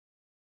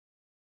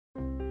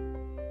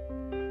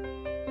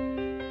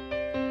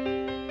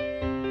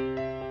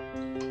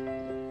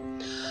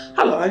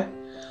Hello,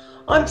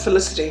 I'm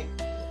Felicity.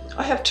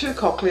 I have 2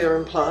 cochlear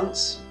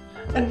implants,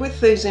 and with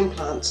these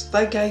implants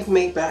they gave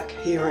me back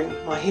hearing.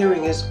 My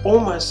hearing is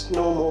almost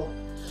normal.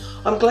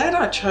 I'm glad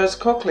I chose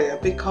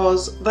Cochlear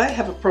because they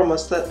have a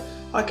promise that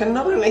I can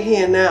not only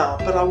hear now,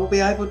 but I will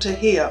be able to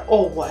hear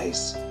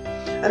always.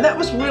 And that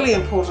was really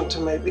important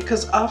to me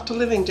because after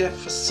living deaf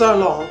for so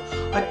long,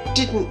 I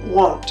didn't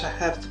want to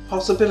have the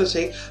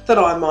possibility that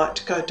I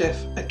might go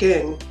deaf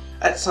again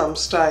at some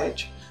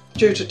stage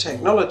due to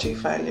technology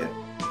failure.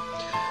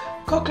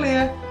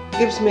 Cochlear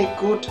gives me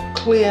good,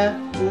 clear,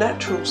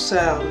 natural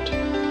sound.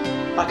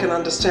 I can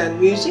understand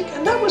music,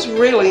 and that was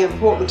really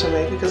important to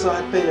me because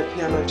I had been a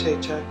piano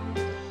teacher.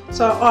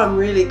 So I'm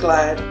really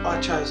glad I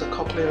chose a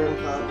cochlear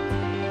implant.